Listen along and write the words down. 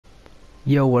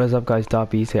Yo, what is up guys,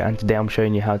 DARKBEAST here, and today I'm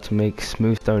showing you how to make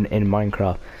smooth stone in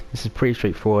Minecraft. This is pretty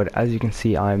straightforward. As you can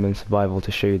see, I'm in survival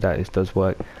to show you that it does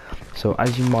work. So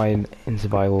as you mine in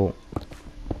survival,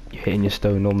 you're hitting your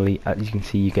stone normally. As you can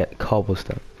see, you get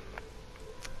cobblestone.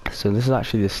 So this is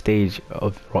actually the stage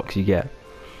of rocks you get.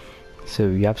 So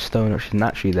you have stone which is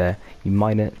naturally there, you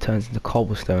mine it, it turns into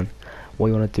cobblestone. What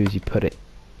you want to do is you put it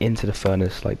into the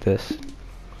furnace like this.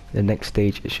 The next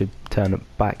stage it should turn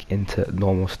it back into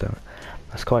normal stone.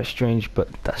 That's quite strange, but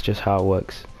that's just how it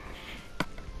works.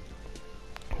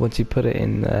 Once you put it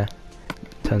in there,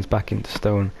 it turns back into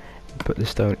stone. Put the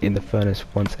stone in the furnace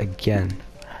once again,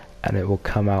 and it will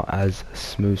come out as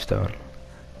smooth stone,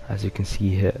 as you can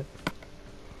see here.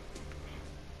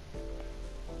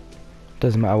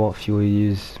 Doesn't matter what fuel you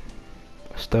use,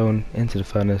 stone into the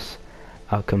furnace,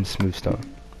 out comes smooth stone.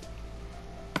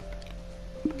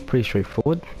 Pretty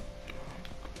straightforward.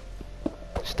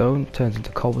 Stone turns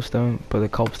into cobblestone, put the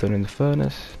cobblestone in the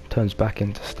furnace, turns back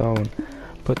into stone,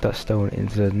 put that stone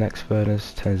into the next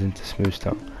furnace, turns into smooth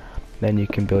stone. Then you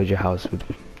can build your house with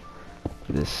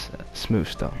this smooth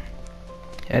stone.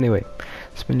 Anyway,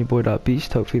 it's been your boy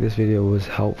DARKBEAST. Hopefully this video was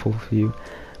helpful for you.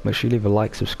 Make sure you leave a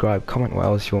like, subscribe, comment what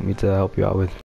else you want me to help you out with.